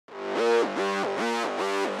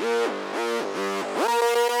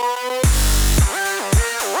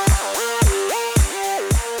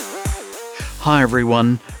Hi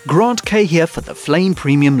everyone, Grant K here for the Flame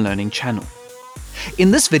Premium Learning channel.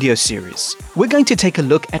 In this video series, we're going to take a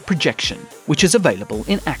look at projection, which is available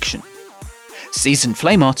in Action. Seasoned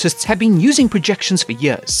flame artists have been using projections for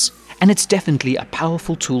years, and it's definitely a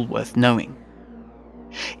powerful tool worth knowing.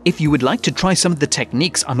 If you would like to try some of the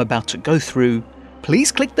techniques I'm about to go through,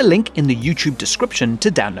 please click the link in the YouTube description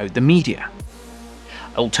to download the media.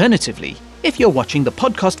 Alternatively, if you're watching the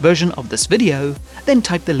podcast version of this video, then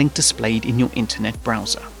type the link displayed in your internet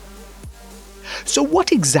browser. So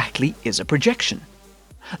what exactly is a projection?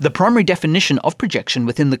 The primary definition of projection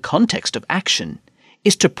within the context of Action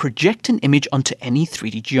is to project an image onto any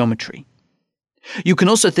 3D geometry. You can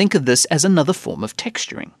also think of this as another form of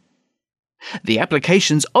texturing. The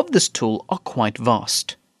applications of this tool are quite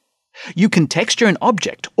vast. You can texture an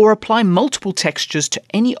object or apply multiple textures to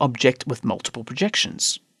any object with multiple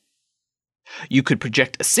projections. You could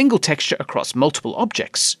project a single texture across multiple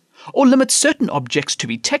objects, or limit certain objects to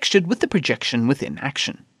be textured with the projection within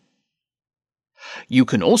Action. You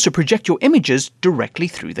can also project your images directly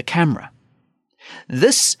through the camera.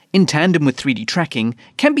 This, in tandem with 3D tracking,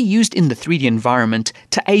 can be used in the 3D environment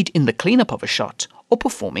to aid in the cleanup of a shot or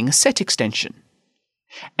performing a set extension.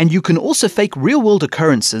 And you can also fake real-world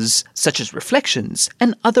occurrences such as reflections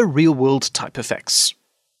and other real-world type effects.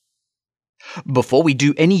 Before we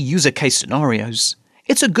do any user case scenarios,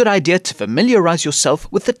 it's a good idea to familiarize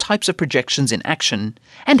yourself with the types of projections in Action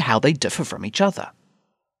and how they differ from each other.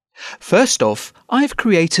 First off, I've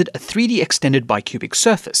created a 3D extended bicubic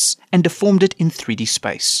surface and deformed it in 3D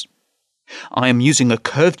space. I am using a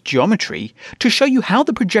curved geometry to show you how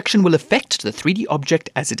the projection will affect the 3D object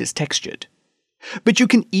as it is textured. But you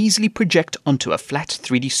can easily project onto a flat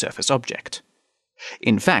 3D surface object.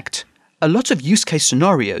 In fact, a lot of use case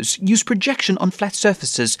scenarios use projection on flat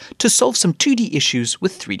surfaces to solve some 2D issues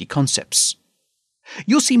with 3D concepts.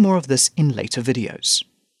 You'll see more of this in later videos.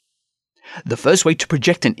 The first way to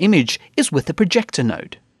project an image is with the Projector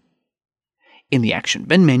node. In the Action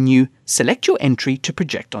bin menu, select your entry to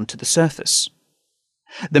project onto the surface.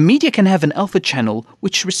 The media can have an alpha channel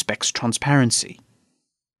which respects transparency.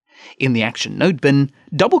 In the Action node bin,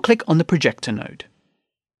 double-click on the Projector node.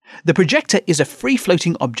 The projector is a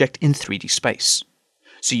free-floating object in 3D space,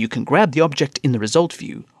 so you can grab the object in the result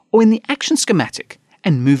view or in the Action schematic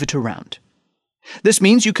and move it around. This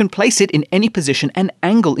means you can place it in any position and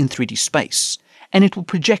angle in 3D space, and it will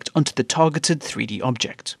project onto the targeted 3D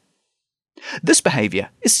object. This behavior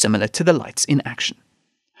is similar to the lights in Action.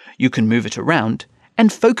 You can move it around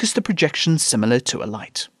and focus the projection similar to a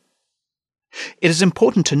light. It is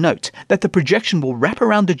important to note that the projection will wrap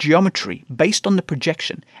around the geometry based on the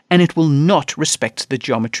projection, and it will not respect the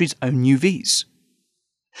geometry's own UVs.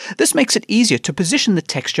 This makes it easier to position the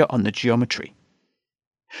texture on the geometry.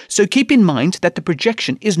 So keep in mind that the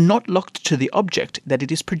projection is not locked to the object that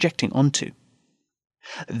it is projecting onto.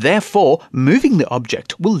 Therefore, moving the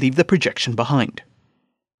object will leave the projection behind.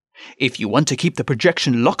 If you want to keep the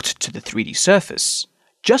projection locked to the 3D surface,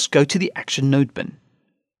 just go to the Action node bin.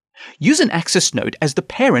 Use an axis node as the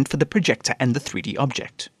parent for the projector and the 3D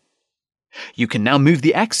object. You can now move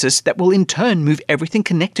the axis that will in turn move everything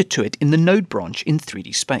connected to it in the node branch in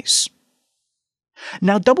 3D space.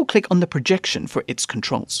 Now double-click on the projection for its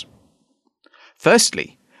controls.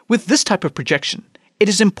 Firstly, with this type of projection, it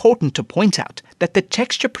is important to point out that the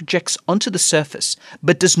texture projects onto the surface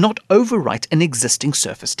but does not overwrite an existing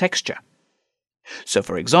surface texture. So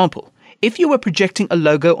for example, if you were projecting a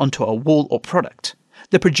logo onto a wall or product,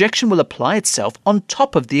 the projection will apply itself on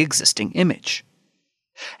top of the existing image.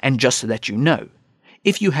 And just so that you know,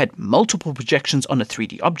 if you had multiple projections on a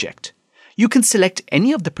 3D object, you can select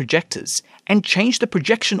any of the projectors and change the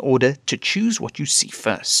projection order to choose what you see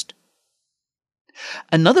first.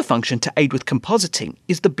 Another function to aid with compositing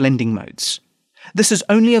is the blending modes. This is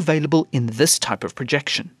only available in this type of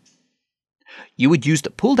projection. You would use the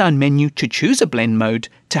pull-down menu to choose a blend mode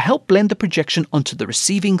to help blend the projection onto the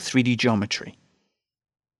receiving 3D geometry.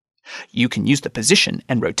 You can use the position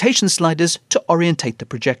and rotation sliders to orientate the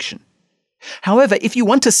projection. However, if you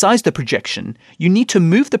want to size the projection, you need to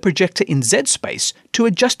move the projector in Z space to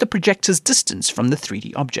adjust the projector's distance from the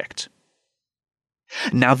 3D object.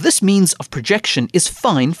 Now, this means of projection is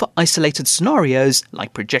fine for isolated scenarios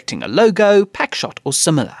like projecting a logo, pack shot, or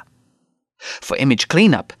similar. For image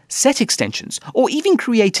cleanup, set extensions, or even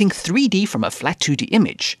creating 3D from a flat 2D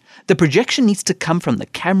image, the projection needs to come from the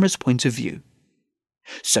camera's point of view.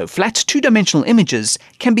 So flat 2-dimensional images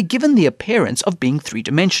can be given the appearance of being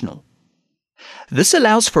 3-dimensional. This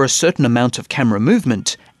allows for a certain amount of camera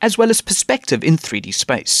movement as well as perspective in 3D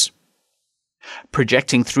space.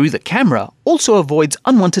 Projecting through the camera also avoids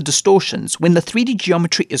unwanted distortions when the 3D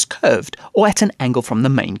geometry is curved or at an angle from the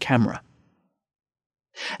main camera.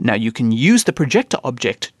 Now you can use the projector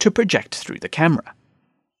object to project through the camera.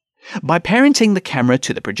 By parenting the camera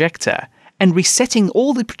to the projector and resetting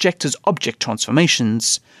all the projector's object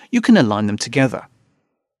transformations, you can align them together.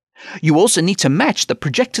 You also need to match the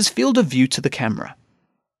projector's field of view to the camera.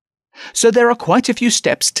 So there are quite a few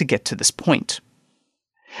steps to get to this point.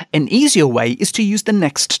 An easier way is to use the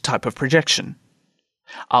next type of projection.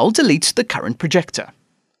 I'll delete the current projector.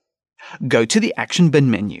 Go to the Action Bin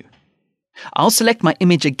menu. I'll select my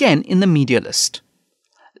image again in the media list.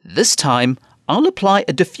 This time, I'll apply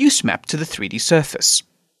a diffuse map to the 3D surface.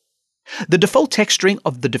 The default texturing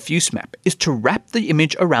of the diffuse map is to wrap the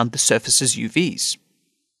image around the surface's UVs.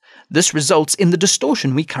 This results in the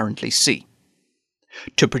distortion we currently see.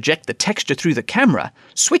 To project the texture through the camera,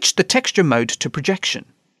 switch the texture mode to projection.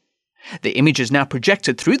 The image is now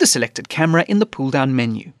projected through the selected camera in the pull-down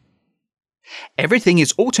menu. Everything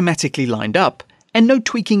is automatically lined up, and no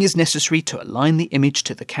tweaking is necessary to align the image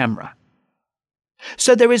to the camera.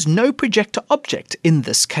 So there is no projector object in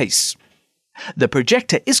this case. The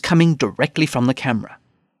projector is coming directly from the camera.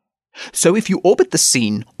 So if you orbit the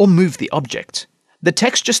scene or move the object, the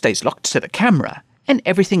texture stays locked to the camera and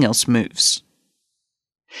everything else moves.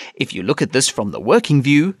 If you look at this from the working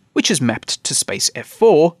view, which is mapped to space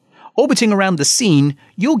F4, orbiting around the scene,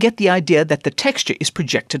 you'll get the idea that the texture is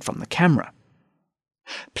projected from the camera.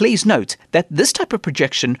 Please note that this type of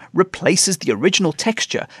projection replaces the original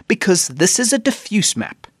texture because this is a diffuse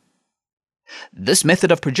map. This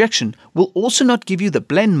method of projection will also not give you the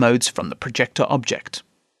blend modes from the projector object.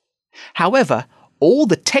 However, all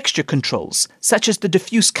the texture controls, such as the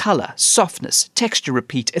diffuse color, softness, texture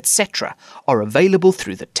repeat, etc., are available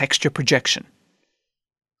through the texture projection.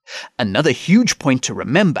 Another huge point to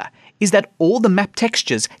remember is that all the map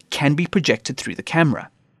textures can be projected through the camera.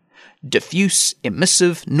 Diffuse,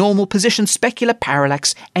 emissive, normal, position, specular,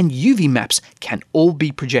 parallax, and UV maps can all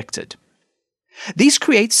be projected. These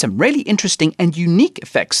create some really interesting and unique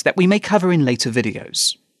effects that we may cover in later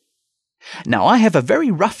videos. Now I have a very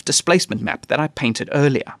rough displacement map that I painted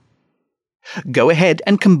earlier. Go ahead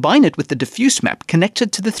and combine it with the diffuse map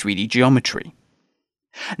connected to the 3D geometry.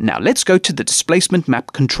 Now let's go to the displacement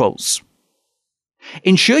map controls.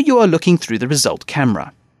 Ensure you are looking through the result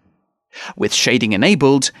camera. With shading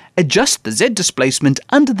enabled, adjust the Z displacement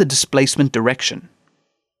under the displacement direction.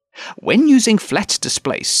 When using flat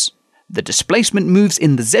displace, the displacement moves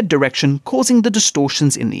in the Z direction, causing the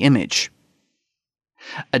distortions in the image.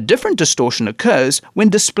 A different distortion occurs when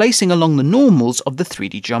displacing along the normals of the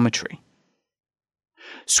 3D geometry.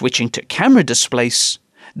 Switching to camera displace,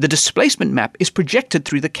 the displacement map is projected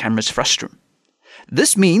through the camera's frustum.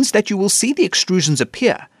 This means that you will see the extrusions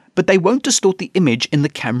appear, but they won't distort the image in the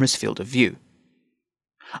camera's field of view.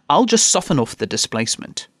 I'll just soften off the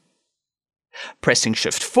displacement. Pressing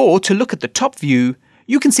Shift 4 to look at the top view,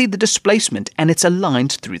 you can see the displacement and it's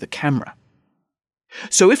aligned through the camera.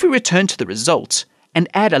 So if we return to the result and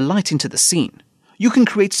add a light into the scene, you can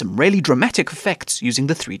create some really dramatic effects using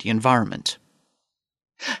the 3D environment.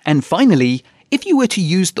 And finally, if you were to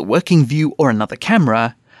use the working view or another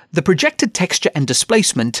camera, the projected texture and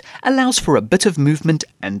displacement allows for a bit of movement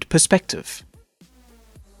and perspective.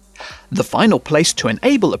 The final place to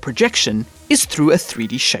enable a projection is through a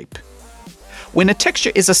 3D shape. When a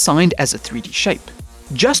texture is assigned as a 3D shape,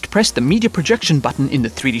 just press the Media Projection button in the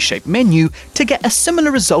 3D Shape menu to get a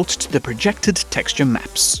similar result to the projected texture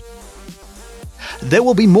maps. There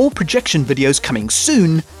will be more projection videos coming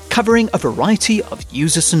soon, covering a variety of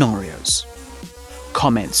user scenarios.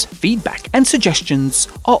 Comments, feedback, and suggestions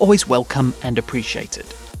are always welcome and appreciated.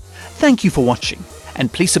 Thank you for watching,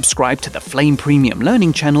 and please subscribe to the Flame Premium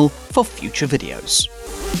Learning channel for future videos.